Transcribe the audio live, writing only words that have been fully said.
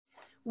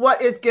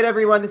What is good,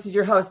 everyone? This is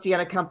your host,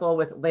 Deanna Kemple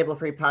with Label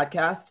Free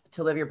Podcast.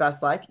 To live your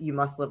best life, you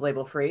must live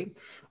label free.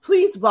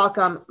 Please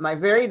welcome my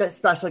very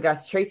special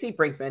guest, Tracy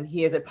Brinkman.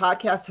 He is a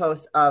podcast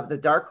host of The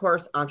Dark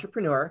Horse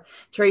Entrepreneur.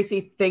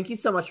 Tracy, thank you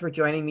so much for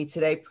joining me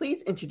today.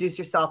 Please introduce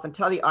yourself and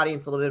tell the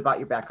audience a little bit about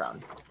your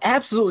background.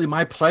 Absolutely.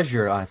 My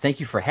pleasure. Thank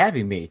you for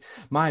having me.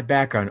 My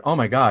background, oh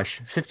my gosh,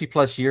 50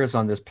 plus years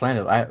on this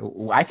planet.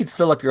 I could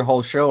fill up your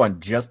whole show on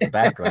just the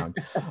background,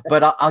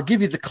 but I'll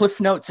give you the cliff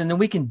notes and then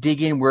we can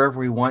dig in wherever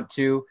we want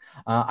to.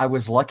 I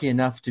was lucky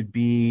enough to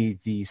be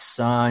the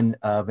son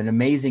of an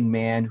amazing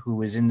man who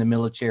was in the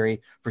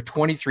military for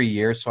 23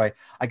 years. So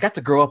I got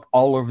to grow up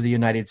all over the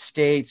United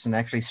States and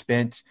actually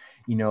spent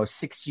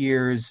 6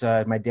 years.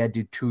 My dad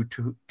did two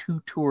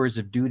tours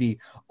of duty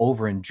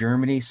over in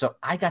Germany. So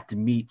I got to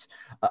meet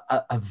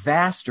a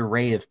vast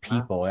array of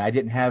people. And I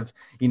didn't have,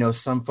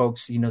 some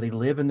folks, they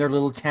live in their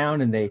little town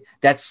and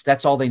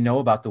that's all they know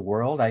about the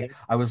world.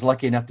 I was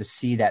lucky enough to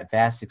see that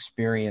vast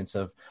experience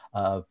of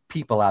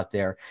people out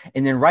there.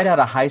 And then right out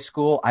of high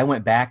school, I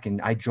went back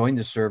and I joined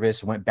the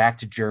service, went back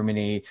to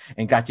Germany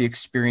and got to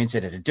experience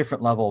it at a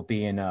different level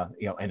being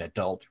an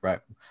adult, right?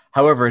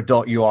 However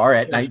adult you are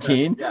at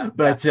 19,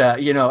 but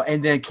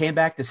and then came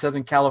back to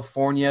Southern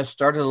California,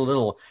 started a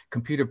little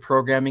computer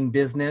programming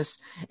business.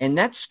 And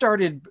that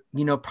started,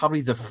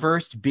 probably the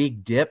first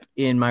big dip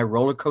in my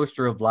roller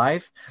coaster of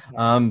life.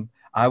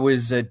 I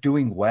was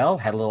doing well,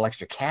 had a little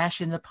extra cash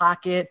in the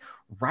pocket,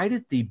 right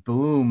at the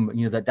boom,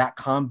 the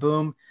 .com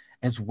boom,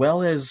 as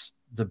well as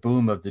the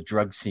boom of the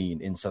drug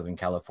scene in Southern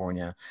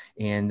California.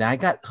 And I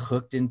got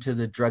hooked into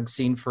the drug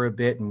scene for a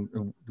bit,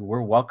 and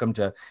we're welcome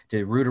to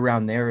root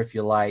around there if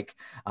you like.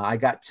 I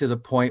got to the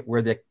point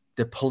where the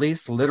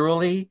police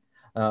literally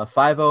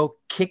 5-0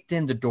 kicked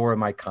in the door of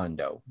my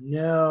condo.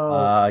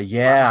 No.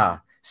 Yeah.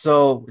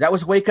 So that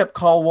was wake up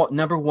call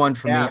number one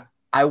for me.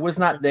 I was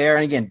not there.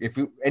 And again, if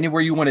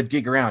anywhere you want to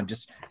dig around,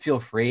 just feel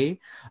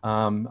free.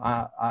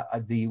 The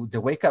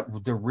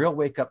real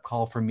wake up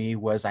call for me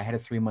was I had a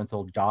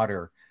 3-month-old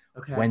daughter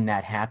when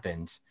that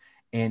happened.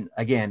 And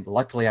again,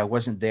 luckily I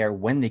wasn't there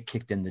when they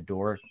kicked in the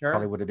door. Sure.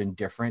 Probably would have been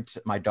different.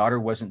 My daughter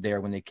wasn't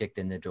there when they kicked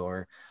in the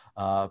door.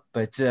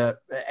 But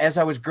as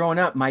I was growing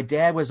up, my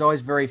dad was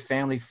always very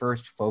family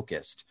first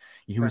focused.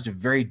 He was a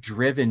very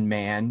driven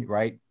man,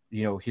 right?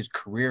 His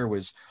career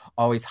was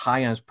always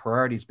high on his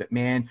priorities, but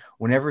man,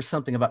 whenever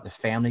something about the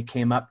family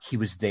came up, he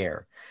was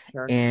there.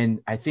 Sure.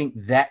 And I think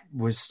that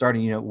was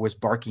starting, was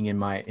barking in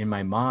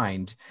my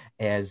mind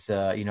as,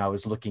 I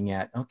was looking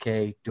at,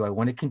 okay, do I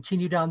want to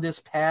continue down this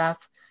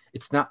path?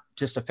 It's not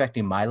just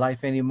affecting my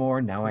life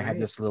anymore. Now I have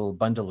this little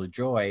bundle of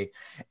joy.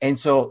 And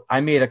so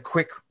I made a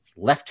quick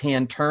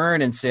left-hand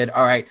turn and said,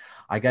 all right,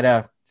 I got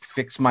to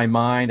fix my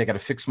mind. I got to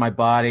fix my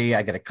body.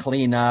 I got to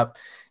clean up.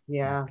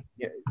 Yeah.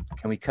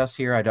 Can we cuss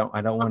here? I don't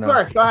want to. Of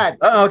course, go ahead.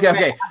 Oh,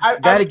 okay.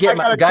 Got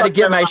to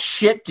get my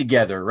shit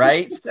together,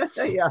 right?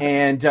 Yeah.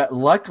 And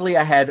luckily,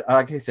 I had,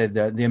 like I said,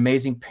 the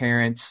amazing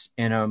parents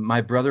and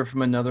my brother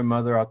from another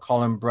mother. I'll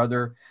call him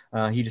brother.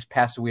 He just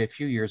passed away a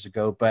few years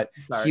ago, but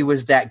he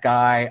was that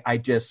guy. I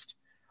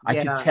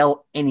could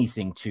tell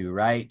anything to,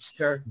 right?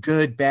 Sure.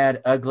 Good,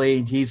 bad, ugly.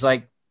 And he's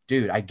like,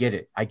 dude, I get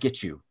it. I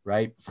get you,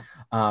 right?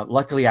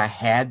 Luckily, I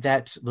had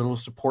that little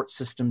support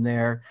system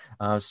there,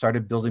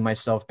 started building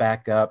myself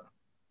back up.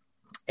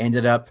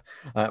 Ended up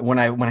when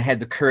I had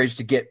the courage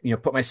to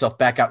put myself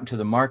back out into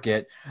the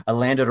market, I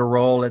landed a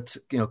role at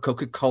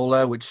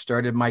Coca-Cola, which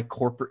started my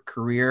corporate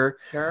career.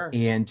 Sure.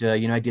 And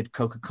I did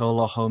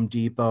Coca-Cola, Home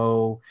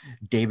Depot,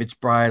 David's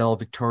Bridal,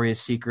 Victoria's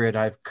Secret.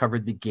 I've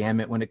covered the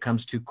gamut when it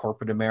comes to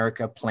corporate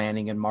America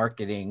planning and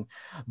marketing.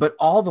 But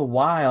all the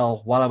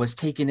while I was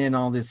taking in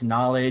all this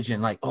knowledge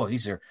and like, oh,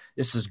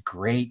 this is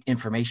great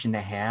information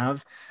to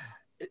have.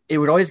 It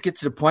would always get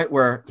to the point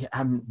where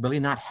I'm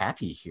really not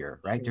happy here,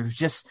 right?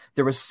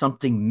 There was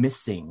something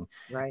missing.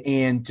 Right.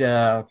 And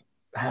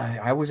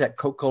I was at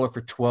Coca-Cola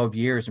for 12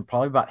 years and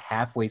probably about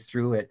halfway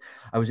through it,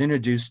 I was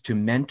introduced to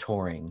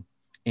mentoring.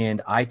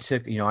 And I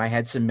took, I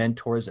had some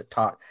mentors that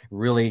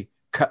really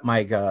cut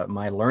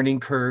my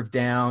learning curve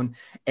down.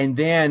 And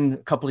then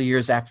a couple of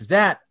years after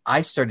that,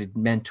 I started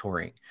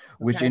mentoring,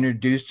 which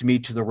introduced me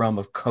to the realm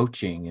of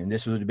coaching. And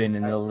this would have been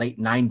in the late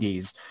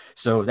 90s.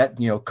 So that,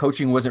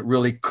 coaching wasn't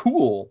really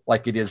cool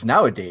like it is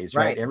nowadays,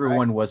 right?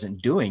 Everyone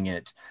wasn't doing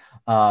it.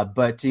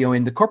 But,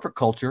 in the corporate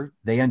culture,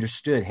 they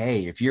understood,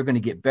 hey, if you're going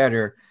to get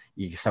better,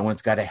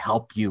 someone's got to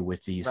help you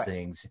with these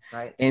things.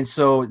 Right. And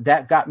so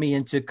that got me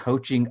into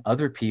coaching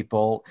other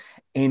people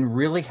and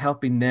really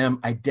helping them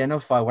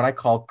identify what I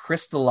call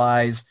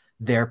crystallize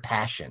their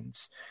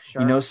passions.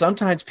 Sure.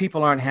 Sometimes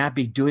people aren't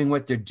happy doing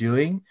what they're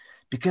doing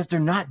because they're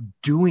not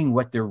doing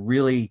what they're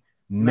really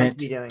meant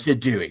to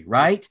do,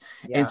 right?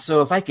 Yeah. And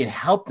so if I can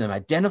help them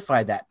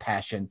identify that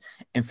passion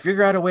and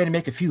figure out a way to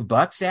make a few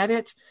bucks at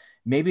it,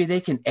 maybe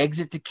they can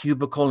exit the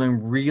cubicle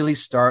and really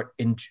start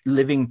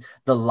living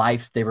the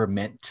life they were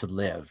meant to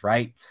live.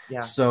 Right.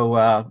 Yeah.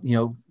 So,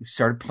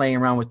 started playing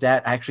around with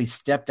that. I actually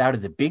stepped out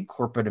of the big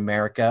corporate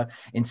America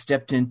and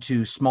stepped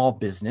into small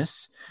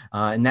business.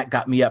 And that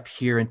got me up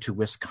here into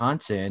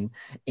Wisconsin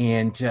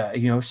and,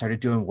 started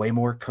doing way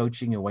more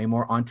coaching and way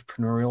more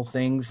entrepreneurial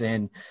things.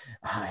 And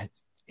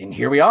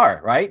here we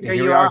are, right?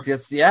 Here we are.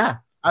 Yeah.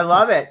 I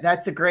love it.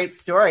 That's a great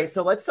story.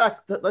 So let's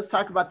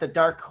talk about the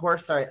dark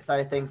horse side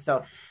of things.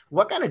 So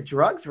what kind of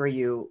drugs were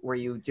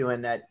you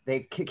doing that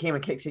they came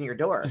and kicked in your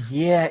door?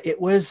 Yeah, it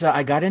was,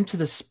 I got into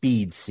the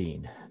speed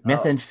scene.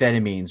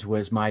 Methamphetamines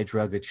was my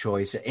drug of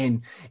choice.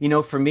 And,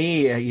 for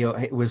me,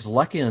 it was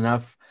lucky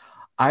enough.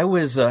 I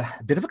was a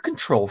bit of a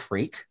control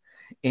freak.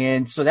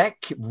 And so that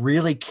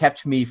really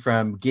kept me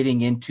from getting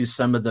into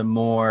some of the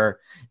more,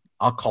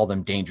 I'll call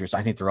them dangerous.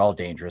 I think they're all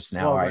dangerous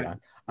now.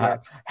 Right?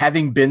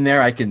 Having been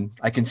there, I can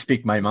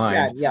speak my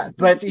mind. Yeah.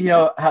 But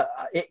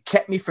it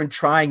kept me from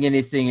trying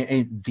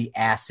anything, the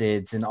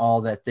acids and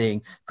all that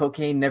thing.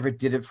 Cocaine never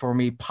did it for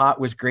me. Pot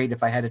was great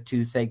if I had a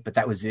toothache, but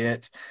that was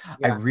it.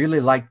 Yeah. I really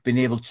liked being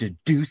able to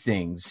do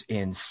things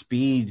in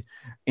speed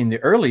in the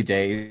early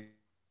days.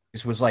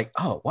 Was like,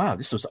 oh, wow,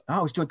 I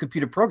was doing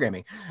computer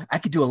programming. I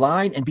could do a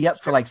line and be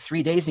up for like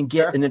 3 days and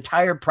get an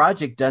entire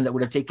project done that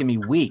would have taken me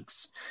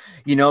weeks,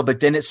 but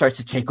then it starts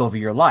to take over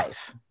your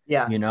life,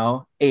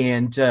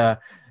 and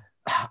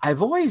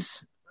I've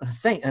always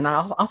and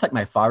I'll thank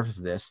my father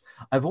for this.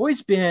 I've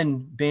always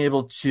been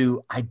able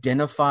to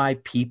identify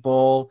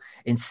people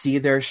and see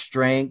their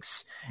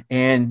strengths.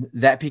 And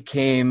that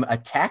became a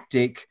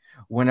tactic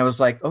when I was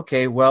like,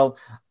 okay, well,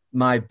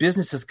 my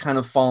business has kind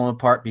of fallen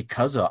apart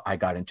because I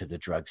got into the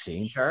drug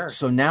scene. Sure.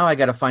 So now I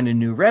got to find a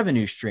new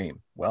revenue stream.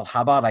 Well,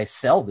 how about I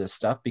sell this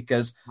stuff?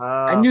 Because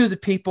I knew the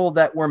people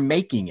that were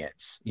making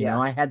it. You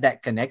know, I had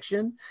that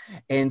connection.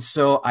 And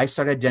so I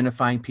started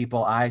identifying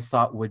people I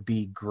thought would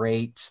be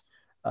great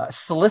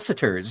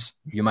solicitors,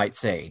 you might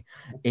say.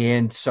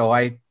 And so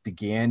I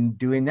began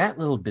doing that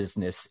little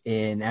business.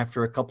 And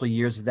after a couple of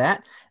years of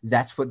that,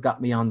 that's what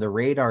got me on the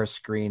radar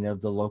screen of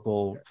the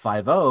local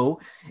 5-0.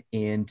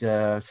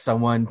 And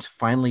someone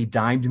finally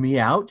dimed me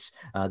out.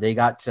 They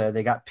got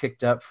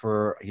picked up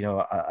for,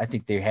 I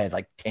think they had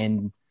like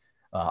 10,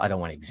 I don't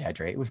want to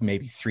exaggerate. It was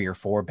maybe 3 or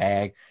 4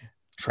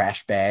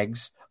 trash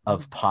bags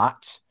of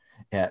pot.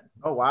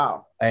 Oh,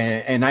 wow.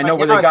 And I know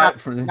where they got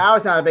from. Now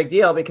it's not a big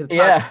deal because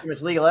it's pretty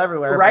much legal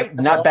everywhere. Right.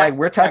 Not bad.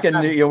 We're talking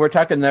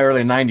the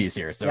early 90s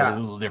here. So it's a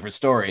little different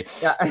story.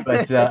 Yeah.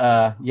 But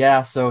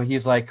so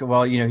he's like,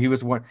 well, he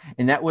was one.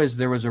 And there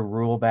was a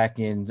rule back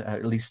in,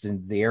 at least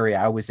in the area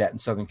I was at in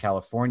Southern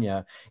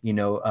California,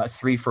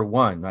 3 for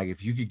 1. Like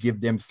if you could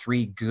give them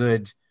 3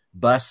 good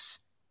busts,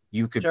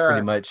 you could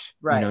pretty much,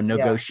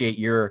 negotiate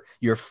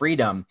your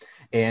freedom.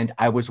 And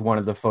I was one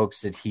of the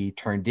folks that he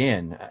turned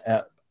in.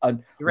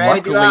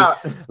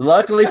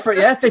 Luckily for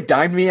they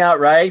dimed me out,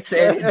 right?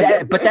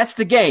 But that's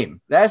the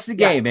game. That's the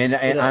game, and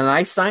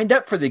I signed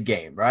up for the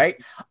game, right?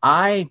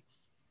 I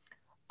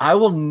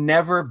will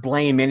never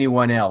blame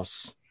anyone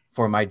else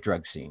for my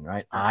drug scene,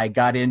 right? I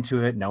got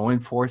into it. No one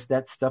forced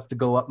that stuff to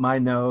go up my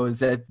nose.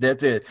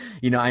 That's it,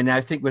 And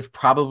I think was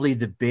probably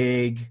the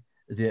big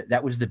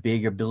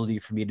ability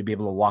for me to be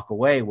able to walk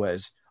away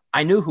was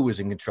I knew who was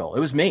in control. It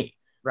was me.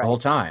 The whole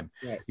time,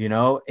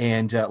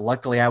 and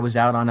luckily I was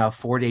out on a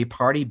 4-day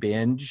party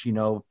binge,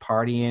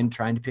 partying,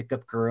 trying to pick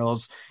up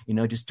girls,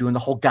 just doing the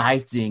whole guy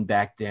thing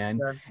back then.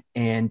 Sure.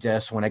 And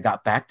so when I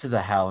got back to the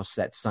house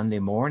that Sunday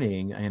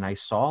morning and I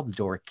saw the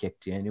door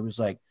kicked in, it was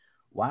like,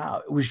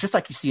 wow, it was just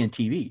like you see on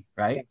TV,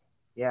 right?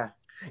 Yeah.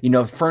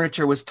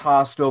 Furniture was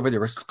tossed over. There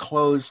was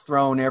clothes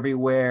thrown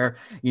everywhere.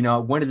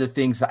 One of the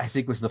things I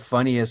think was the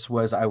funniest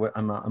was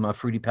I'm a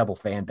Fruity Pebble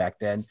fan back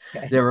then.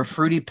 Okay. There were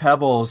Fruity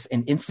Pebbles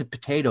and instant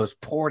potatoes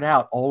poured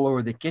out all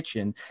over the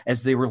kitchen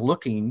as they were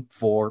looking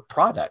for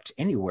product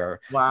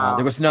anywhere. Wow.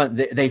 There was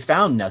they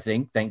found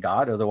nothing, thank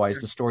God.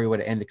 Otherwise, the story would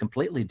have ended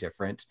completely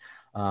different.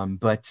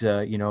 But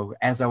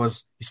as I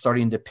was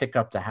starting to pick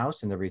up the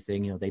house and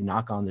everything, they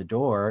knock on the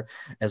door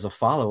as a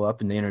follow-up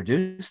and they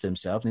introduce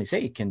themselves and they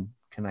say, Can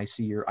I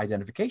see your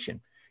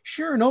identification?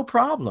 Sure, no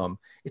problem.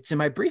 It's in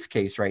my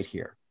briefcase right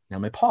here. Now,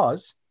 I'm going to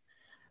pause.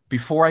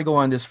 Before I go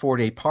on this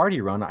 4-day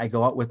party run, I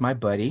go out with my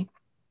buddy.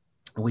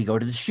 And we go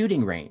to the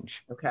shooting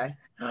range. Okay.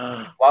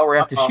 While we're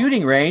at the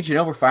shooting range,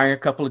 we're firing a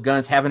couple of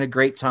guns, having a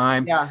great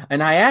time. Yeah.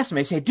 And I asked him,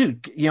 I say,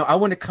 dude, I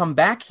want to come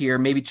back here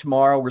maybe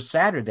tomorrow or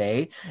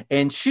Saturday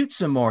and shoot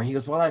some more. He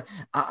goes, well,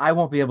 I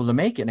won't be able to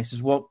make it. And I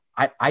says, well,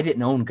 I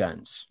didn't own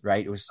guns,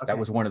 right? That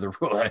was one of the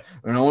rules. I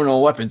don't own no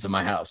weapons in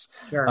my house.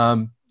 Sure.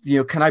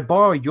 Can I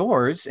borrow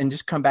yours and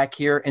just come back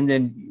here? And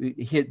then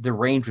hit the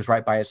range was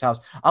right by his house.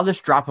 I'll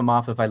just drop him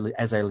off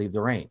as I leave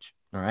the range.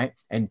 All right.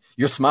 And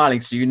you're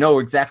smiling, so you know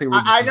exactly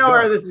where this is going.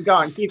 where this is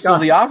going. Keep going.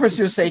 So the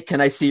officers say, can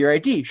I see your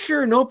ID?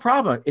 Sure, no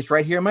problem. It's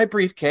right here in my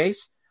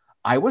briefcase.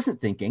 I wasn't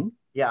thinking.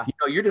 Yeah.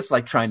 You're just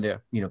like trying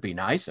to, be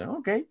nice.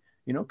 Okay.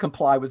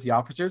 Comply with the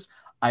officers.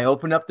 I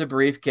open up the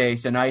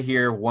briefcase and I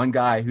hear one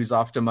guy who's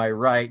off to my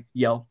right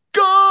yell,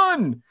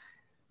 gun.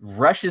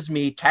 rushes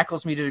me,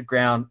 tackles me to the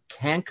ground,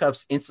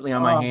 handcuffs instantly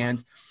on my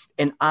hands.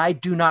 And I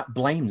do not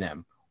blame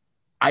them.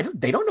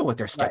 They don't know what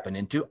they're stepping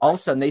into. All of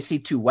a sudden they see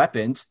two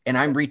weapons and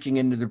I'm reaching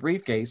into the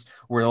briefcase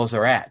where those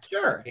are at.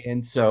 Sure.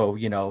 And so,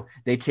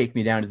 they take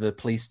me down to the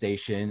police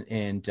station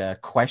and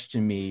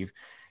question me.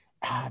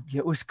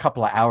 It was a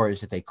couple of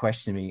hours that they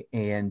questioned me.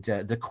 And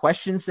the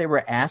questions they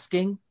were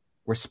asking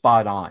were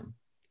spot on.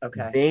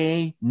 Okay.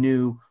 They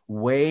knew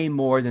way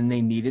more than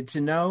they needed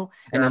to know.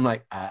 Sure. And I'm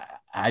like,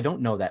 I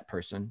don't know that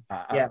person.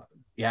 I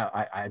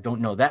don't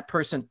know that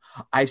person.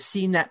 I've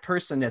seen that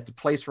person at the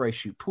place where I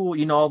shoot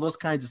pool, all those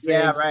kinds of things.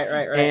 Yeah,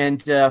 right.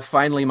 And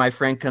finally, my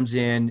friend comes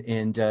in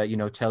and,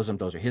 tells them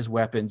those are his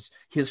weapons.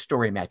 His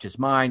story matches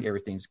mine.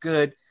 Everything's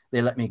good.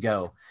 They let me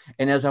go.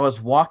 And as I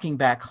was walking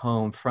back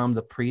home from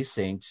the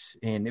precinct,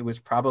 and it was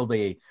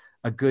probably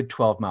a good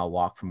 12-mile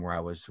walk from where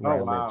I was, I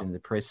lived in the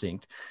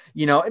precinct,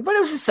 but it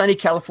was a sunny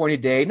California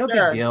day. No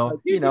big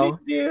deal.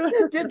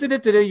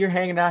 You're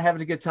hanging out,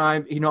 having a good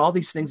time. All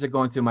these things are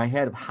going through my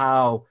head of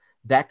how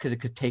that could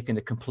have taken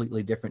a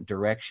completely different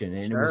direction.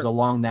 And It was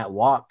along that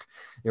walk,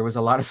 there was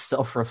a lot of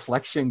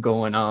self-reflection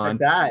going on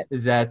that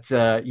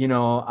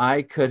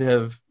I could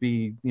have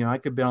I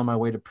could be on my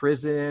way to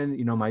prison.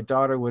 My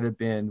daughter would have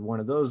been one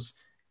of those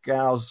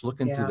gals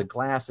looking through the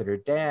glass at her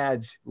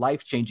dad,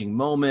 life-changing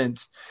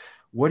moments.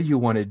 What do you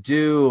want to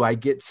do? I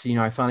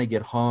finally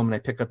get home and I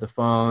pick up the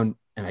phone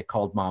and I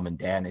called mom and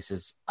dad and I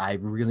says, I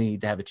really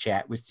need to have a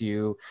chat with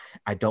you.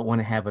 I don't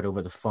want to have it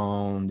over the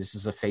phone. This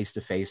is a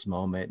face-to-face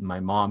moment. And my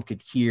mom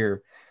could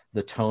hear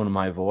the tone of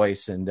my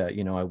voice. And,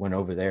 I went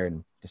over there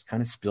and just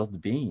kind of spilled the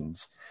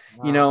beans,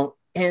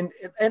 and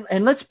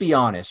let's be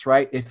honest,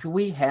 right? If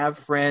we have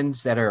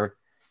friends that are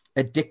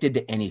addicted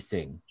to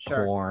anything,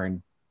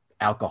 porn,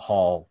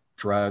 alcohol,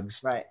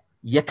 drugs,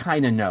 you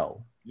kind of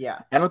know. Yeah.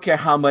 I don't care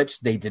how much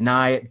they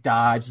deny it,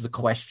 dodge the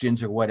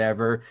questions or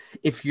whatever.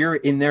 If you're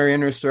in their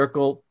inner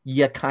circle,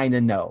 you kind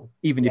of know,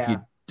 even if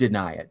you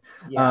deny it.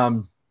 Yeah.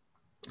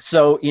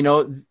 So,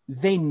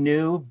 they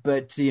knew,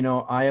 but,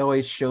 I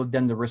always showed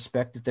them the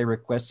respect that they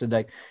requested.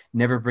 I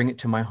never bring it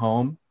to my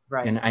home.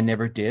 Right. And I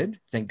never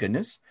did, thank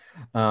goodness.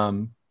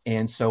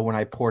 And so when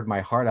I poured my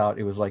heart out,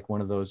 it was like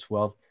one of those,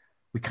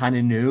 we kind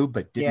of knew,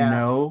 but didn't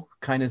know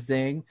kind of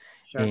thing.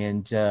 Sure.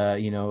 And,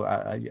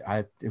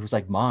 it was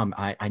like, Mom,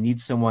 I need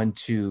someone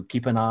to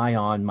keep an eye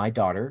on my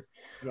daughter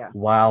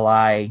while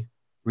I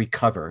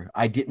recover.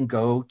 I didn't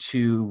go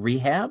to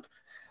rehab.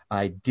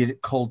 I did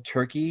it cold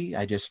turkey.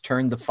 I just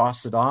turned the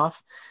faucet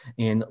off.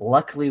 And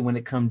luckily, when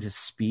it comes to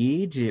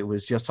speed, it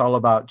was just all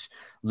about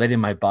letting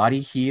my body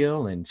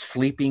heal and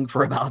sleeping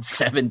for about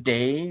 7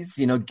 days,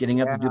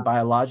 getting up to do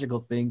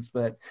biological things.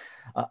 But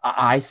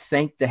I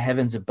thank the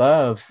heavens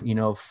above,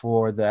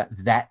 for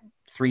that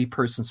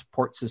 3-person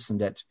support system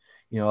that,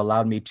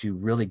 allowed me to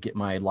really get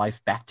my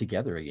life back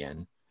together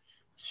again.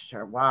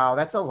 Sure. Wow.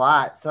 That's a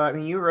lot. So, I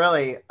mean, you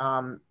really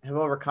have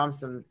overcome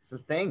some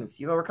things.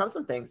 You've overcome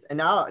some things. And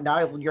now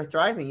you're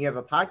thriving. You have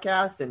a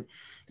podcast and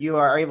you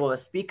are able to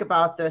speak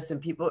about this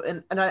and people,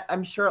 and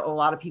I'm sure a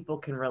lot of people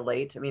can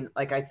relate. I mean,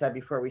 like I said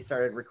before we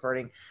started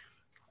recording,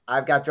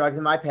 I've got drugs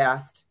in my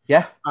past.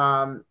 Yeah.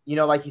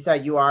 Like you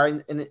said, you are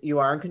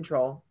in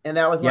control. And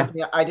that was one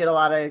thing. I did a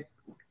lot of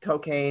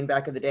cocaine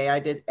back in the day. I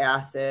did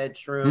acid,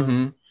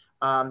 shrooms.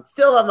 Mm-hmm.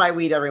 Still love my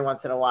weed every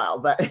once in a while,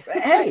 but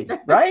hey,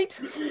 right.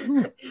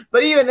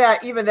 But even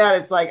that,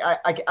 it's like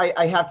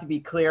I have to be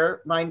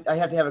clear mind. I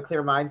have to have a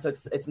clear mind, so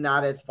it's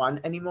not as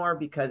fun anymore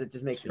because it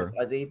just makes me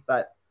fuzzy.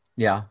 But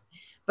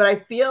I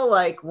feel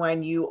like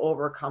when you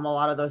overcome a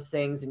lot of those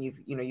things, and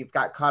you've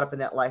got caught up in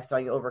that lifestyle,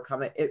 you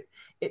overcome it.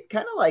 It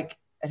kind of like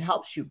it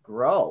helps you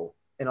grow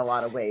in a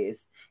lot of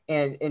ways,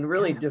 and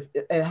really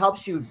it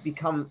helps you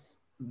become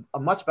a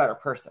much better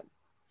person.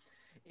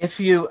 I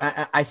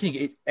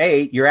think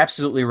you're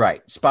absolutely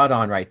right. Spot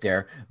on right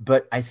there.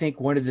 But I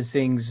think one of the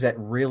things that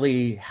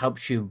really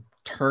helps you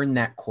turn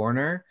that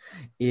corner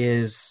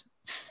is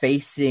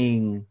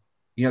facing,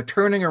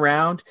 turning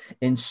around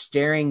and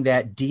staring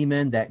that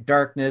demon, that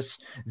darkness,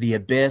 the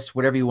abyss,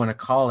 whatever you want to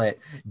call it,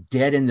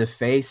 dead in the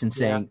face and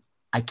saying,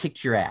 I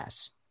kicked your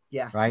ass.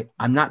 Yeah. Right.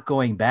 I'm not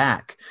going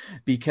back,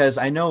 because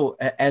I know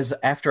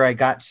after I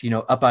got,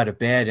 up out of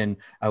bed and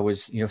I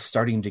was,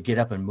 starting to get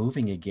up and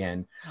moving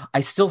again,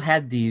 I still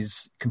had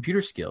these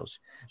computer skills,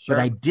 but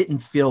I didn't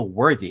feel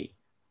worthy.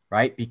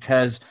 Right.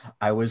 Because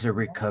I was a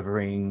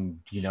recovering,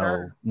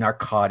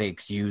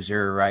 narcotics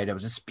user. Right. I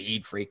was a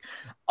speed freak.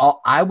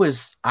 I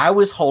was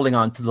holding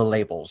on to the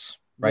labels.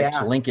 Right.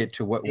 To link it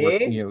to what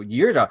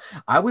you're talking.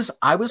 I was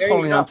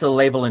holding on to the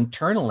label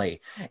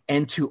internally,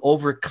 and to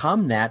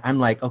overcome that, I'm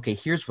like, okay,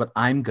 here's what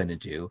I'm going to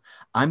do.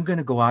 I'm going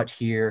to go out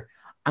here.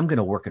 I'm going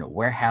to work in a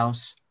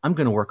warehouse. I'm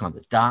going to work on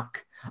the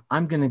dock.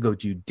 I'm going to go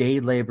do day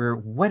labor,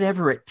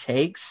 whatever it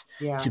takes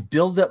to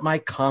build up my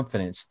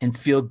confidence and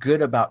feel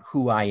good about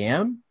who I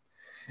am.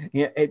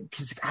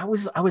 Because I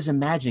was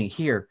imagining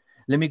here,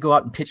 let me go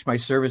out and pitch my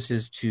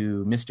services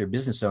to Mr.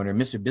 Business Owner.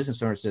 Mr.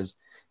 Business Owner says,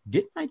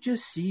 didn't I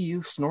just see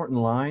you snorting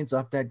lines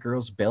off that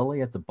girl's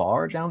belly at the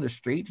bar down the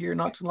street here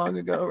not too long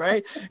ago,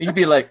 right? And you'd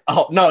be like,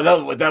 oh,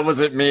 no, that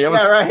wasn't me.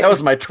 That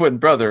was my twin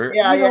brother.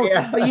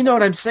 Yeah. But you know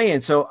what I'm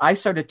saying? So I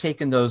started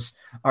taking those,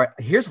 all right,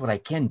 here's what I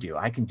can do.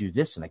 I can do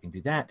this and I can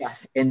do that. Yeah.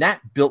 And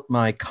that built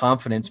my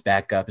confidence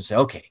back up and say,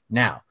 okay,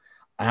 now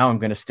I'm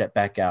going to step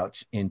back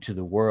out into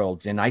the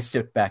world. And I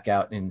stepped back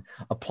out in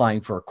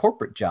applying for a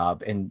corporate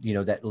job. And,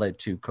 that led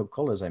to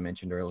Coca-Cola, as I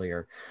mentioned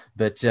earlier.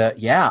 But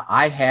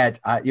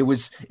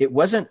it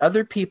wasn't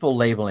other people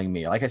labeling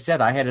me. Like I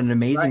said, I had an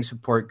amazing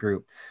support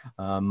group.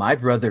 My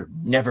brother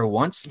never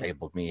once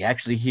labeled me.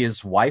 Actually,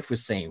 his wife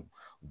was saying,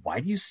 why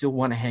do you still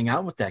want to hang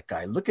out with that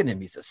guy? Look at him.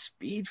 He's a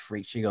speed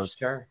freak. She goes,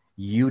 sure.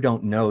 You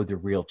don't know the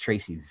real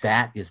Tracy.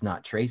 That is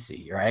not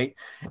Tracy, right?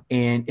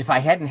 And if I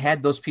hadn't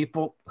had those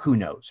people, who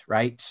knows,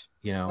 right?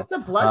 That's a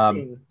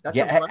blessing.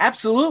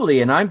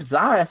 Absolutely. And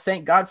I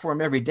thank God for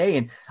him every day.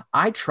 And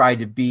I try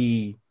to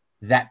be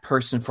that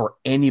person for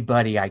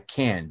anybody I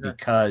can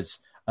because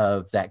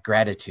of that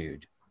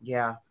gratitude.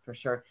 Yeah, for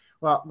sure.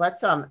 Well,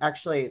 let's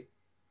actually,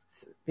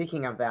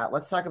 speaking of that,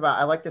 let's talk about,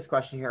 I like this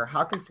question here.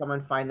 How can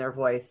someone find their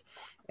voice?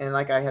 And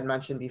like I had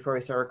mentioned before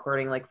we started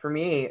recording, like for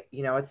me,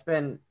 it's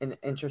been an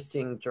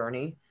interesting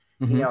journey.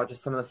 Mm-hmm.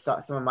 Just some of the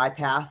stuff, some of my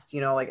past,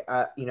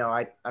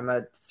 I'm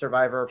a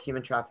survivor of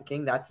human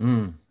trafficking. That's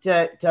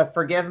to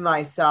forgive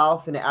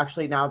myself and to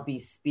actually now be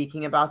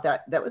speaking about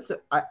that. That was,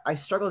 I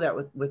struggled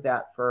with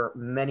that for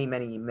many,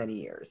 many,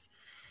 many years.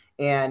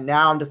 And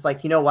now I'm just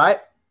like, you know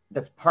what?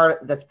 That's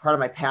part of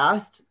my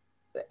past.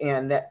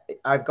 And that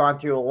I've gone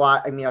through a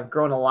lot. I mean, I've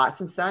grown a lot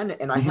since then,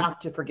 and I have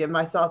to forgive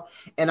myself,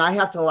 and I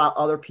have to allow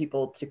other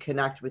people to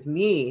connect with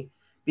me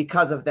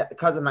because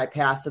of my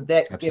past. So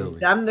that gives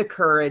them the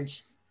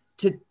courage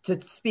to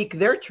speak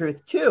their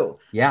truth too.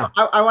 Yeah.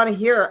 So I want to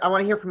hear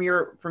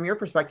from your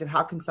perspective.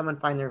 How can someone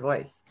find their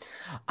voice?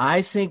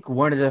 I think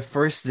one of the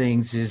first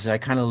things is, I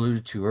kind of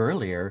alluded to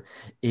earlier,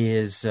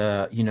 is,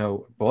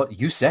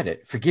 you said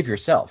it, forgive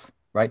yourself.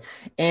 Right.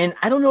 And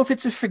I don't know if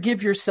it's a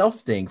forgive yourself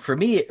thing. For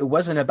me, it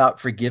wasn't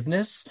about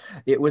forgiveness.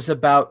 It was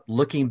about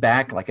looking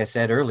back, like I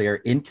said earlier,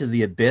 into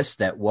the abyss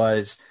that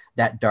was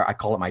that dark, I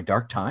call it my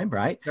dark time,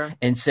 right? Sure.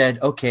 And said,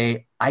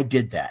 okay, I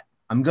did that.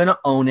 I'm going to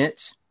own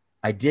it.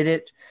 I did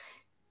it.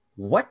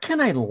 What can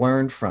I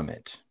learn from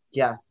it?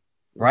 Yes.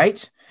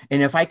 Right.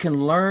 And if I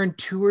can learn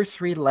 2 or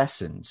 3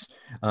 lessons,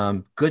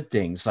 good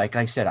things, like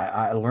I said,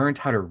 I learned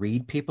how to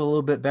read people a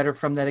little bit better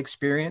from that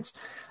experience.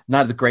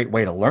 Not the great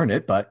way to learn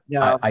it, but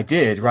I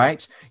did,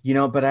 right?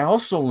 But I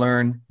also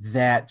learned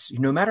that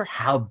no matter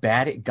how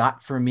bad it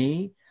got for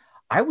me,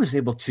 I was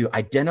able to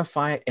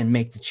identify it and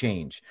make the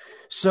change.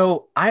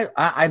 So I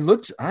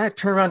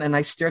turned around and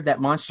I stared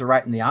that monster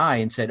right in the eye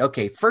and said,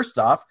 okay, first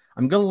off,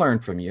 I'm going to learn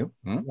from you,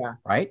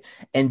 right?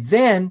 And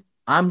then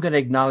I'm going to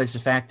acknowledge the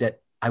fact that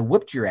I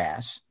whooped your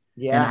ass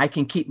and I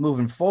can keep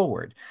moving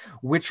forward,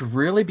 which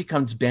really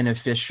becomes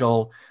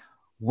beneficial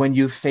when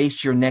you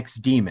face your next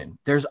demon.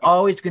 There's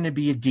always going to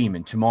be a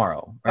demon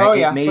tomorrow, right? Oh,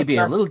 yeah. It may be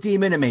a little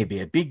demon, it may be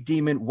a big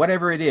demon,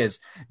 whatever it is.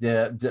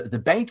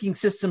 The banking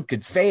system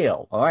could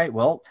fail. All right.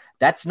 Well,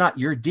 that's not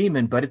your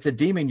demon, but it's a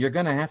demon you're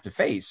going to have to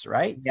face,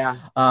 right? Yeah.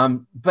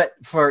 But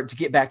to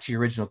get back to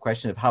your original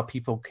question of how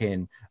people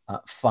can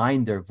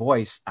find their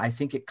voice, I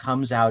think it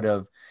comes out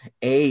of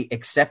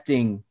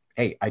accepting,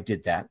 hey, I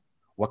did that.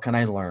 What can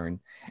I learn?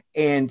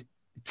 And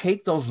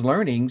take those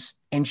learnings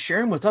and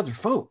share them with other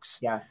folks.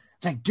 Yes.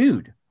 It's like,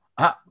 dude,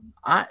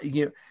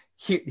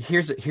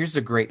 here's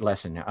the great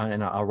lesson.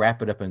 And I'll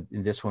wrap it up in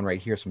this one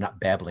right here, so I'm not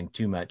babbling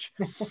too much.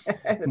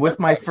 With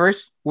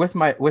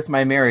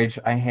my marriage,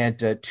 I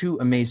had 2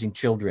 amazing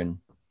children.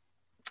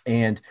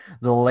 And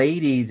the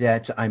lady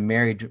that I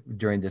married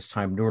during this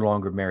time, no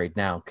longer married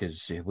now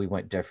because we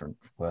went different.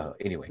 Well,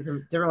 anyway,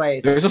 different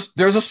ways.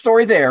 There's a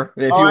story there.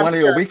 If you want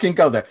to, we can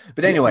go there.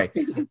 But anyway,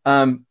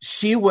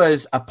 she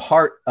was a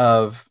part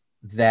of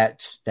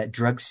that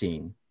drug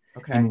scene.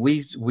 Okay. And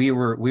we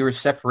were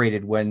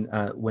separated when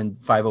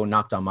 5-0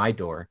 knocked on my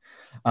door.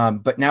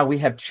 But now we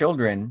have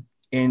children,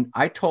 and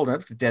I told her, I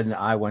looked dead in the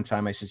eye one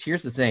time. I said,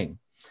 here's the thing.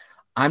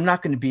 I'm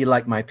not going to be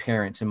like my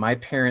parents. And my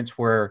parents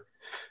were,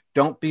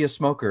 don't be a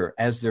smoker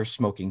as they're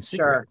smoking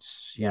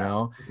cigarettes. Sure. You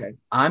know, okay.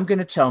 I'm going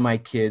to tell my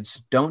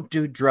kids, don't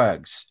do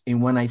drugs.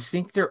 And when I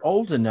think they're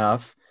old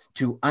enough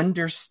to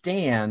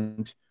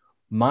understand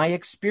my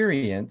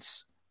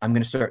experience, I'm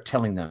going to start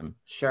telling them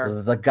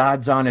the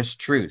God's honest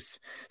truth.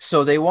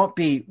 So they won't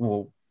be,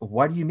 well,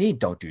 what do you mean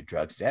don't do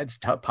drugs, Dad?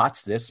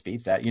 Pot's this,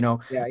 speeds that,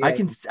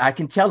 I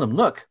can tell them,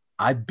 look,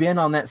 I've been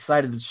on that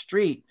side of the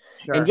street.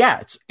 Sure. And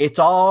it's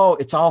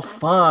all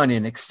fun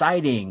and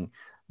exciting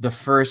the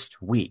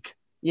first week.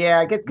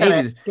 Yeah, it gets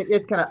kind of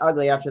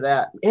ugly after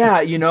that. Yeah,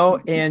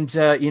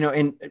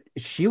 and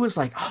she was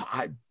like,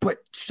 but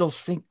she'll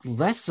think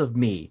less of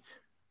me.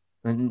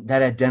 And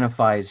that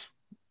identifies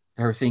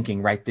her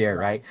thinking right there,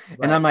 right?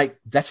 And I'm like,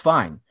 that's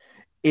fine.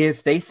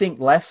 If they think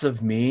less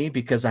of me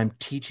because I'm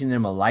teaching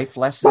them a life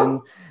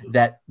lesson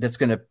that's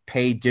going to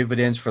pay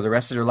dividends for the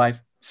rest of their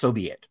life, so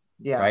be it.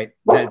 Yeah.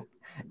 Right.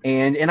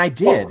 And I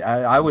did.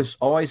 I was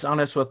always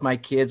honest with my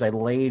kids. I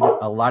laid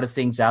a lot of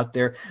things out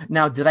there.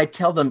 Now, did I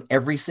tell them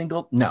every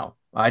single? No,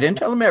 I didn't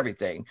tell them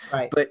everything.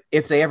 Right. But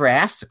if they ever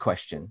asked a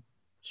question,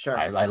 sure,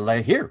 I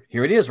lay here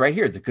it is right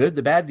here. The good,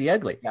 the bad, the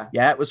ugly.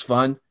 Yeah, it was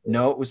fun.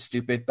 No, it was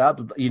stupid. Blah,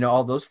 blah, blah,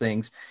 all those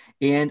things.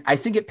 And I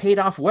think it paid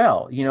off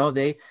well.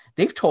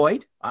 They've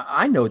toyed.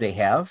 I know they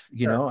have.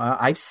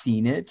 I've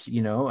seen it.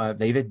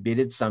 They've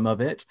admitted some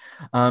of it.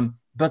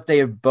 But they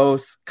have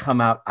both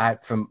come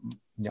out from.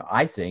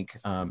 I think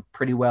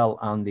pretty well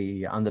on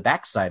the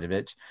backside of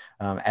it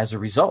as a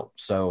result.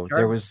 So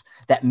there was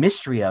that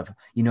mystery of,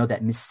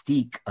 that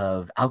mystique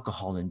of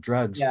alcohol and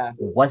drugs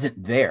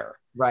wasn't there.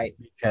 Right.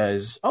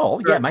 Because,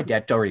 my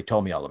dad already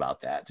told me all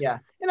about that. Yeah.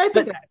 And I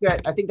think that's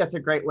good. I think that's a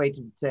great way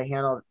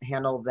to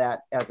handle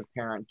that as a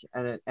parent.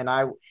 And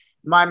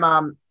my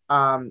mom,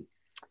 I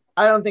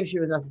don't think she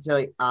was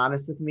necessarily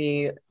honest with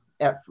me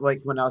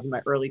when I was in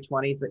my early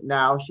 20s, but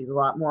now she's a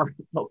lot more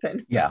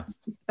open. Yeah.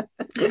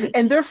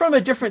 And they're from a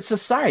different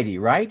society,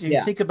 right?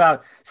 You think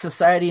about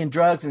society and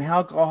drugs and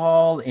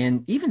alcohol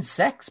and even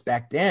sex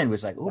back then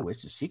was like, oh,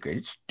 it's a secret.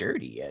 It's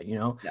dirty,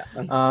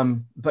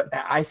 But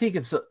I think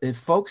if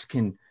folks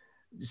can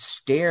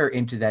stare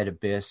into that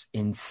abyss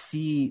and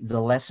see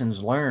the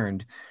lessons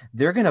learned,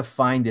 they're going to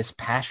find this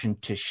passion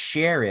to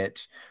share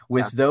it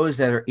with those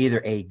that are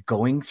either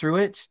going through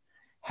it,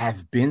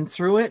 have been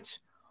through it,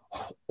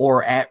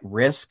 or at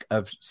risk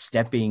of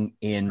stepping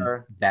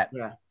in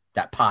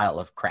that pile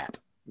of crap.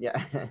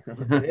 Yeah,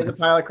 it's a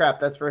pile of crap.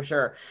 That's for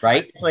sure.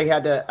 Right.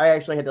 I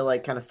actually had to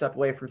like kind of step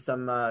away from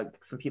some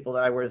people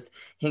that I was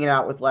hanging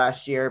out with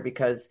last year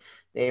because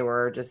they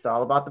were just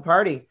all about the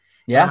party.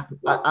 Yeah.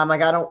 I'm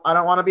like, I don't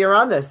want to be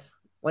around this.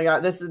 Like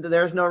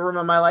there's no room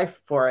in my life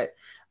for it.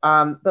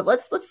 But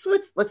let's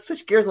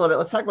switch gears a little bit.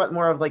 Let's talk about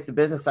more of like the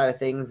business side of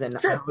things and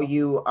how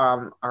you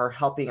are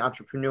helping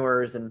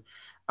entrepreneurs and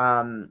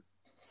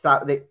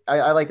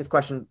I like this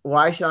question.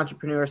 Why should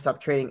entrepreneurs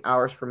stop trading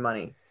hours for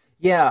money?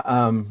 Yeah,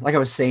 like I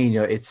was saying,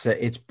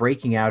 it's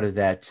breaking out of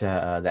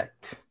that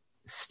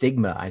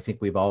stigma I think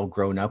we've all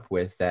grown up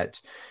with, that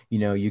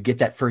you get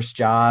that first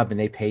job and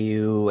they pay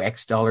you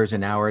X dollars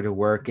an hour to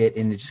work it,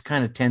 and it just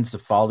kind of tends to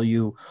follow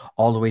you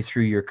all the way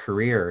through your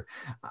career.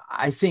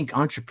 I think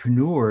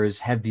entrepreneurs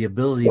have the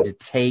ability to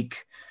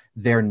take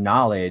their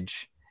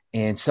knowledge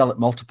and sell it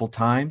multiple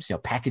times,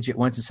 package it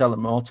once and sell it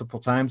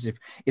multiple times.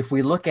 If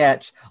we look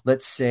at,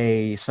 let's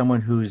say, someone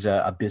who's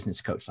a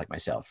business coach like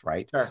myself,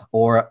 right? Sure.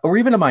 Or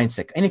even a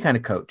mindset, any kind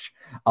of coach,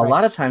 a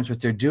lot of times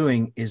what they're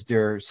doing is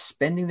they're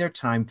spending their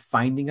time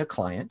finding a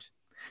client,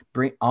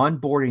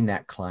 onboarding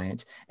that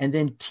client, and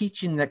then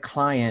teaching that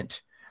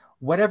client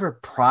whatever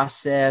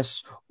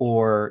process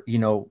or,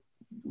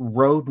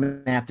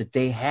 roadmap that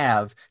they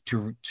have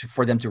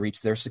for them to reach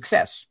their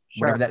success,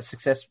 whatever that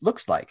success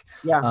looks like.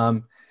 Yeah.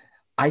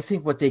 I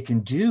think what they can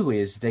do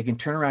is they can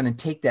turn around and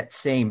take that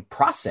same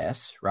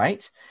process,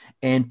 right,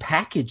 and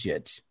package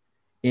it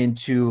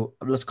into,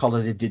 let's call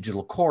it a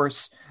digital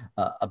course,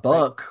 a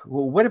book,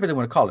 whatever they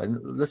want to call it. And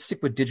let's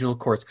stick with digital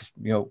course because,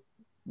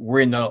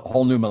 we're in the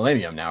whole new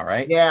millennium now,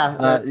 right?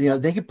 Yeah.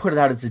 They could put it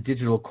out as a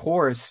digital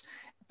course,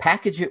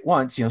 package it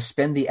once,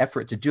 spend the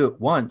effort to do it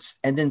once,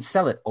 and then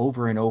sell it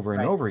over and over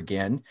and over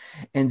again.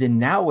 And then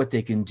now what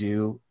they can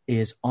do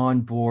is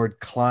onboard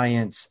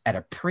clients at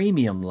a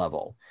premium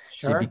level.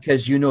 Sure. See,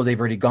 because they've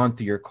already gone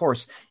through your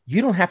course,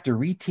 you don't have to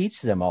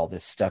reteach them all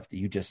this stuff that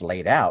you just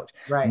laid out.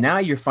 Right. Now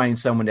you're finding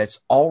someone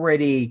that's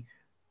already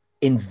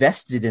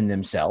invested in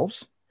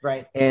themselves.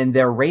 Right. And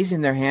they're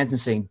raising their hands and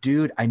saying,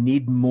 dude, I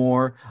need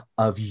more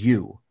of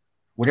you,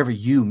 whatever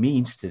you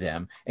means to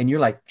them. And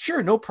you're like,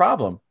 sure, no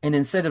problem. And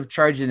instead of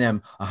charging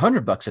them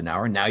 $100 an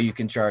hour, now you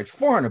can charge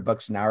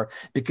 $400 an hour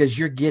because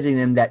you're getting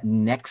them that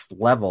next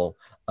level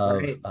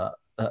of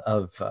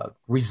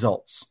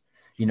results.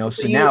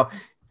 So now,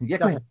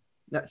 go ahead.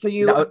 So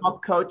you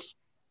help coach,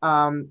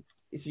 so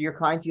your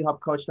clients, you help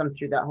coach them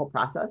through that whole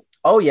process?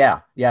 Oh,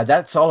 yeah. Yeah.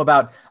 That's all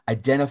about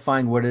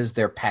identifying what is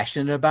they're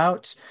passionate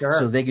about. Sure.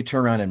 So they could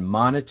turn around and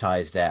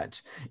monetize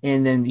that.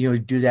 And then,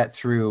 do that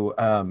through,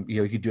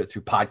 you could do it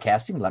through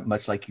podcasting,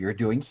 much like you're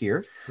doing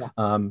here. Yeah.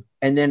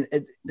 And then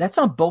that's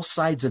on both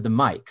sides of the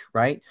mic,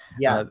 right?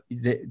 Yeah.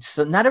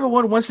 So not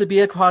everyone wants to be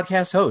a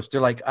podcast host. They're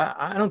like,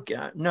 I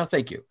don't, no,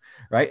 thank you.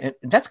 Right. And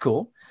that's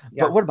cool.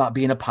 Yeah. But what about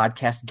being a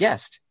podcast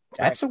guest?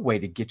 That's a way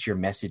to get your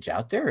message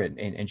out there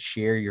and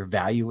share your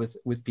value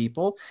with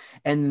people.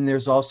 And then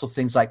there's also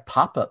things like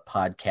pop-up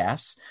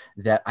podcasts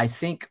that I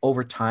think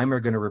over time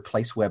are going to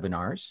replace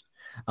webinars.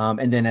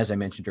 And then, as I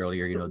mentioned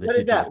earlier, the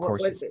digital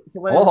courses.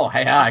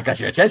 I got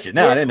your attention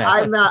now, didn't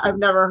I? I've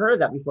never heard of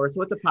that before. So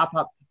what's a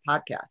pop-up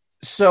podcast?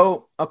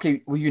 So,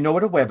 okay, well, you know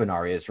what a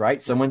webinar is,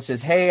 right? Someone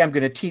says, hey, I'm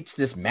going to teach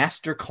this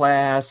master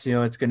class.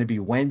 It's going to be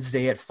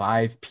Wednesday at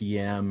 5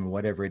 p.m.,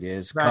 whatever it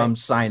is. Right. Come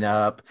sign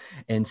up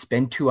and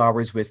spend 2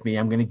 hours with me.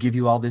 I'm going to give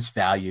you all this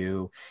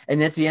value.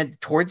 And at the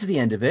end, towards the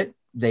end of it,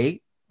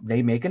 they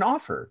make an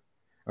offer,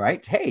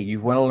 right? Hey,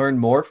 you want to learn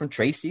more from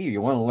Tracy? Or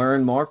you want to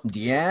learn more from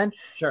Deanne?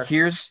 Sure.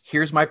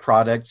 Here's my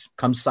product.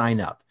 Come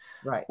sign up.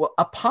 Right. Well,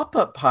 a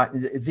pop-up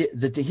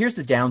here's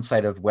the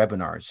downside of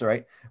webinars,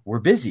 right? We're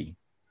busy.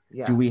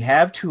 Yeah. Do we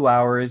have 2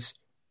 hours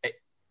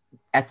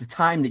at the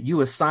time that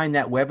you assign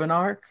that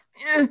webinar?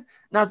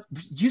 Not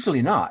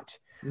usually not.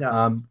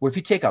 No. Well, if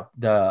you take up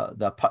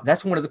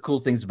that's one of the cool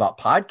things about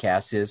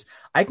podcasts is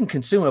I can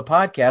consume a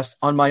podcast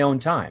on my own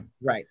time.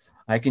 Right.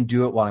 I can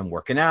do it while I'm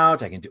working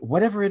out. I can do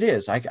whatever it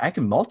is. I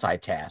can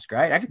multitask,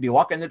 right? I could be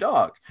walking the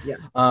dog. Yeah.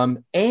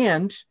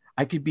 And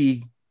I could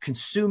be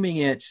consuming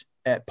it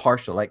at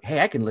partial, like, hey,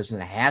 I can listen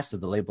to half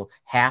of the Label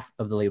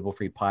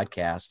Free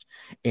podcast.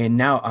 And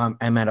now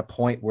I'm at a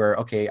point where,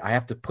 okay, I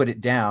have to put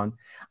it down.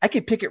 I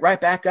could pick it right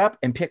back up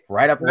and pick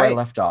right up where I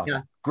left off.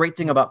 Yeah. Great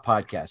thing about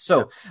podcasts.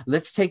 So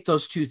let's take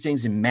those two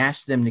things and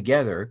mash them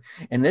together,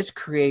 and let's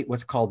create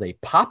what's called a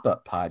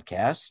pop-up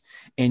podcast.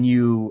 And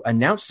you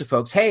announce to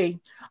folks, hey,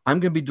 I'm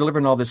going to be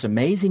delivering all this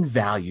amazing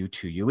value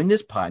to you in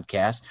this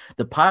podcast.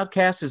 The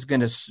podcast is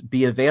going to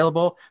be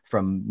available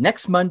from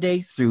next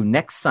Monday through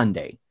next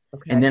Sunday.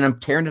 Okay. And then I'm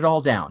tearing it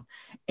all down.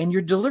 And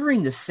you're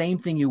delivering the same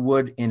thing you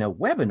would in a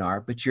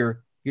webinar, but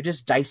you're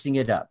just dicing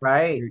it up.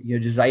 Right. You're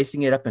just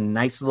dicing it up in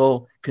nice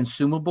little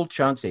consumable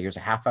chunks. Say, here's a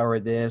half hour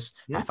of this,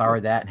 half hour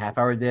of that, and half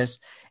hour of this.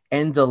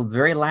 And the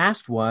very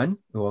last one,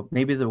 well,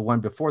 maybe the one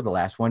before the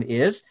last one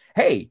is,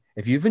 hey,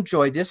 if you've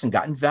enjoyed this and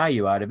gotten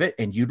value out of it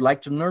and you'd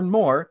like to learn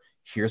more,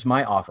 here's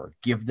my offer.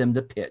 Give them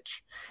the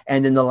pitch.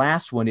 And then the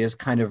last one is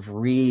kind of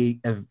taking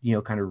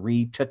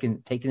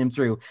them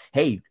through.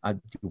 Hey,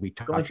 we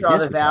talked about this, we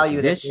talked about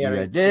this, you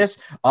had this,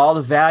 all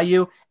the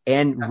value,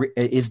 and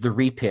is the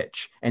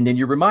repitch. And then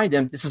you remind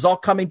them, this is all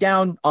coming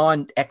down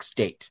on X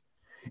date.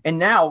 And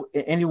now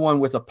anyone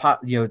with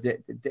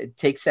that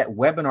takes that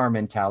webinar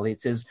mentality,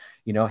 it says,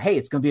 hey,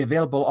 it's going to be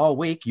available all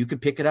week. You can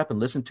pick it up and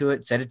listen to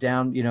it, set it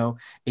down,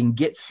 and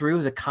get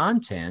through the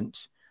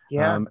content.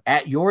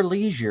 At your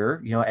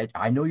leisure,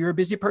 I know you're a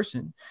busy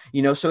person,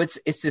 so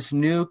it's this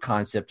new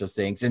concept of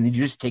things, and then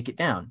you just take it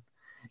down,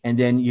 and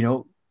then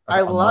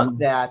I love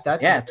that.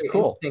 That's it's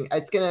cool.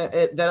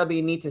 That'll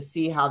be neat to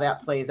see how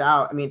that plays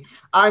out. I mean,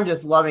 I'm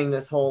just loving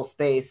this whole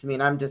space. I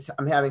mean, I'm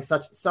having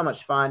so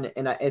much fun,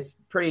 and it's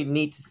pretty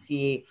neat to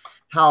see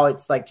how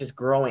it's like just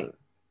growing.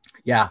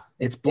 Yeah,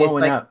 it's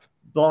blowing up.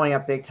 Blowing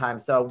up big time.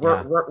 So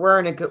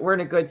we're in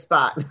a good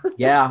spot.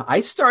 Yeah,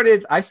 I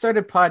started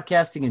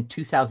podcasting in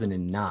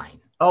 2009.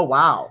 Oh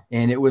wow!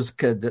 And it was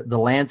the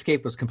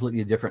landscape was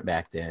completely different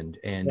back then,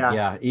 and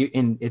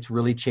and it's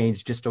really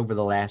changed just over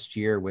the last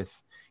year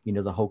with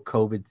the whole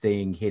COVID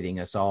thing hitting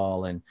us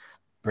all and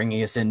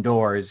bringing us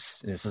indoors.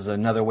 This is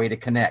another way to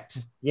connect.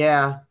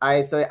 Yeah,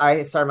 I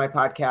started my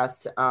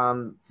podcast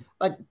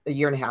like a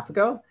year and a half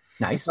ago.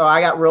 Nice. So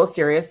I got real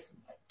serious.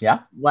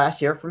 Yeah.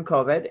 Last year from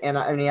COVID. And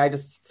I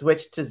just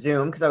switched to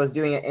Zoom because I was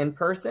doing it in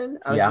person.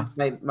 I was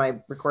doing my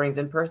recordings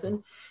in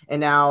person. And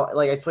now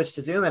I switched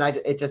to Zoom and I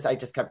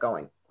just kept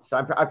going. So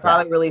I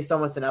probably released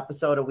almost an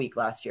episode a week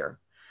last year.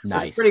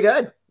 Nice. Pretty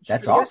good.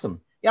 That's awesome.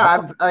 Good.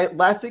 Yeah.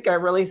 Last week I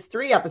released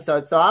 3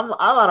 episodes. So I'm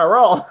on a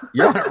roll.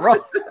 You're on a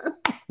roll.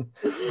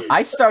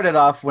 I started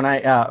off when I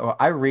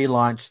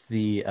relaunched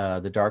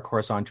the Dark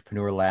Horse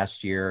Entrepreneur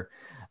last year.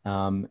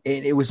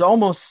 It was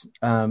almost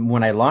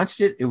when I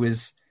launched it,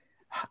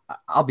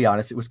 I'll be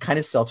honest, it was kind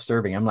of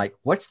self-serving. I'm like,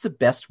 what's the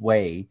best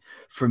way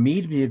for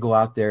me to be able to go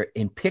out there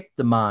and pick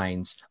the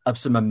minds of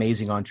some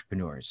amazing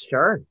entrepreneurs?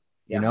 Sure.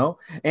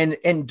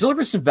 And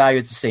deliver some value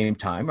at the same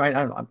time,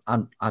 right?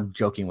 I'm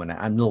joking when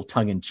I'm a little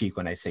tongue in cheek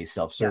when I say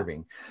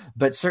self-serving,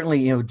 but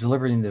certainly,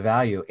 delivering the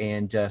value.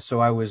 And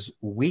so I was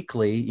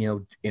weekly,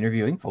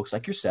 interviewing folks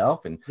like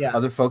yourself and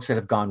other folks that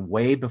have gone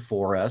way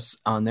before us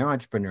on their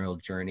entrepreneurial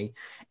journey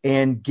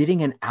and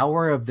getting an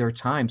hour of their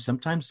time,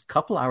 sometimes a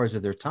couple hours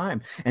of their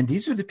time. And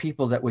these are the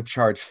people that would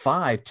charge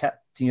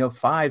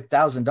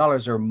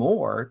 $5,000 or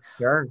more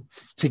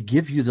to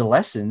give you the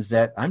lessons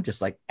that I'm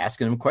just like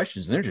asking them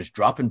questions and they're just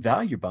dropping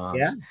value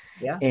bombs.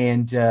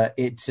 And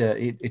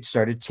it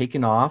started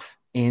taking off.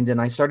 And then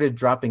I started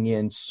dropping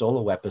in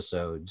solo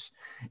episodes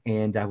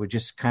and I would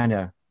just kind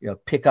of,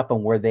 pick up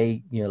on where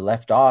they,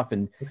 left off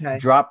and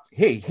drop,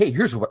 hey,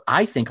 here's what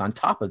I think on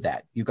top of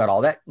that. You got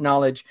all that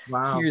knowledge.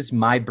 Wow. Here's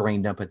my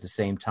brain dump at the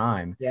same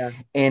time.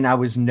 And I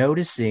was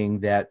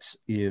noticing that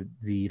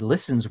the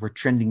listens were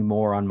trending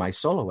more on my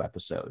solo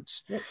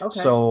episodes.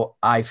 So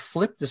I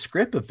flipped the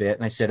script a bit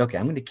and I said, okay,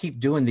 I'm going to keep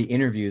doing the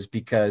interviews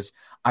because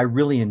I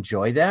really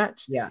enjoy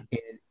that. And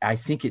I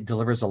think it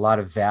delivers a lot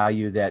of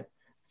value that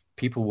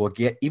people will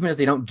get, even if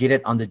they don't get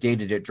it on the day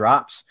that it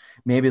drops,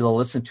 maybe they'll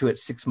listen to it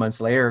 6 months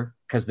later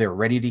because they're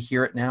ready to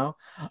hear it now.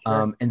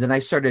 And then I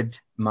started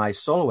my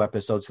solo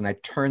episodes and I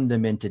turned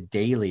them into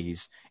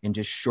dailies and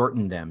just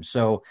shortened them.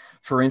 So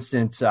for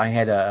instance, I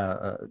had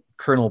a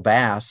Colonel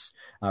Bass,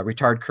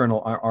 retired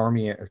Colonel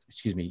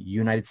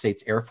United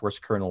States Air Force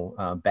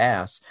Colonel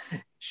Bass.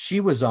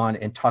 She was on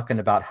and talking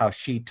about how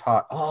she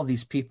taught all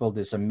these people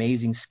this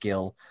amazing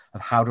skill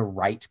of how to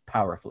write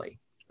powerfully.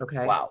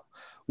 Wow.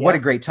 What a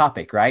great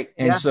topic, right?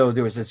 And so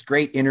there was this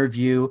great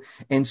interview.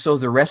 And so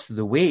the rest of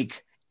the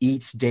week,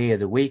 each day of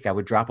the week, I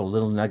would drop a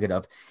little nugget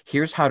of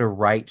here's how to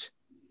write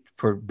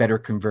for better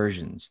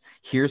conversions.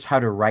 Here's how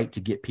to write to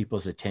get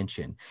people's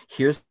attention.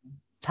 Here's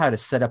how to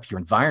set up your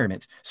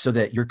environment so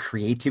that your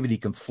creativity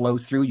can flow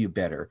through you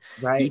better.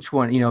 Right. Each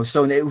one,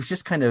 so it was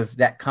just kind of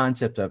that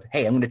concept of,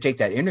 hey, I'm going to take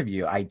that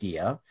interview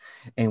idea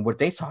and what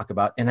they talk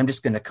about, and I'm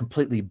just going to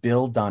completely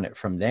build on it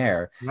from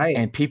there. Right.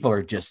 And people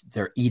are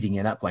they're eating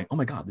it up, going, oh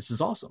my God, this is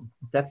awesome.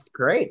 That's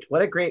great.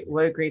 What a great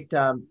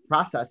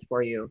process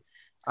for you.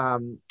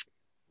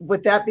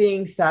 With that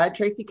being said,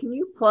 Tracy, can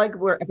you plug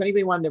if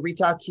anybody wanted to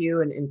reach out to you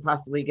and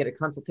possibly get a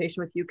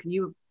consultation with you, can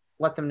you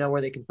let them know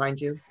where they can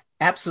find you?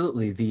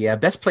 Absolutely. The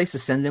best place to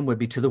send them would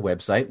be to the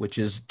website, which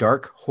is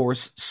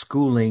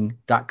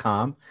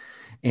darkhorseschooling.com.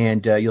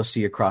 And you'll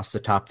see across the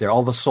top there.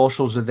 All the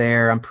socials are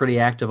there. I'm pretty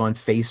active on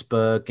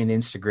Facebook and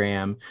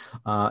Instagram.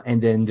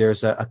 And then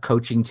there's a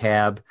coaching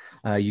tab.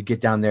 You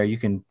get down there, you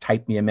can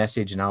type me a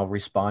message and I'll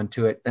respond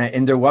to it.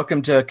 And they're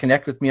welcome to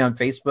connect with me on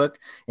Facebook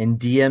and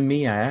DM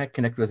me. I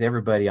connect with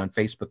everybody on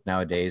Facebook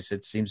nowadays.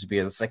 It seems to be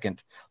a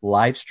second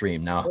live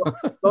stream now.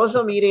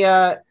 Social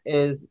media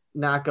is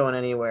not going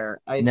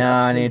anywhere.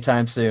 No,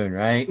 anytime soon,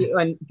 right?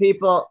 When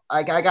people,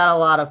 I got a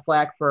lot of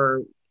flack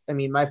for,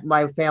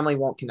 my family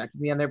won't connect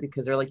with me on there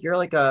because they're like, you're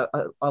like a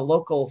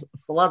local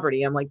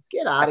celebrity. I'm like,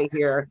 get out of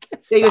here.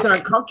 They just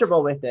aren't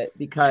comfortable with it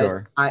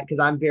because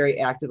I'm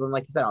very active. And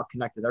like you said, I'll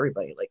connect with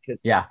everybody.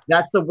 Because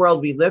that's the world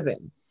we live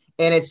in.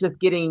 And it's just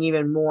getting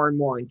even more and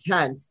more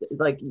intense.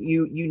 Like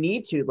you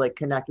need to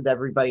connect with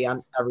everybody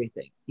on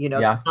everything,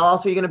 How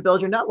else are you going to build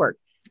your network?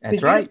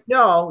 That's right.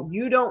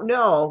 You don't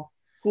know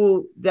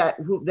who that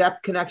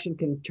connection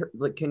can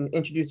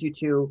introduce you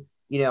to,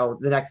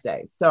 the next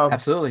day. So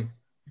absolutely.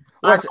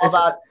 Well,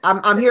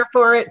 I'm here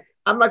for it.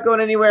 I'm not going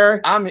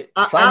anywhere. Sign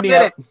me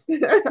up.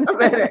 I'm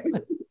in it.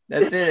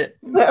 That's it.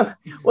 Well,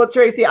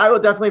 Tracy, I will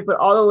definitely put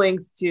all the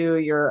links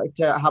to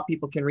how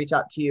people can reach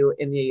out to you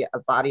in the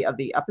body of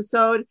the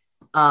episode,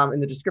 in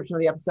the description of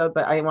the episode.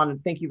 But I want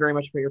to thank you very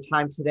much for your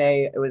time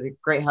today. It was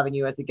great having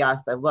you as a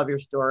guest. I love your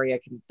story.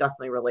 I can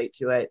definitely relate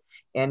to it.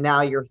 And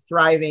now you're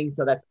thriving,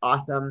 so that's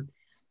awesome.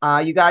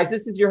 You guys,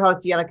 this is your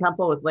host, Deanna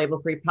Kempel with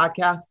Label Free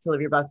Podcast, to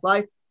live your best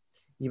life.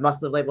 You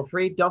must live label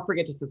free. Don't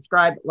forget to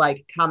subscribe,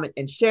 like, comment,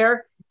 and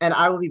share. And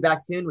I will be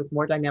back soon with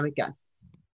more dynamic guests.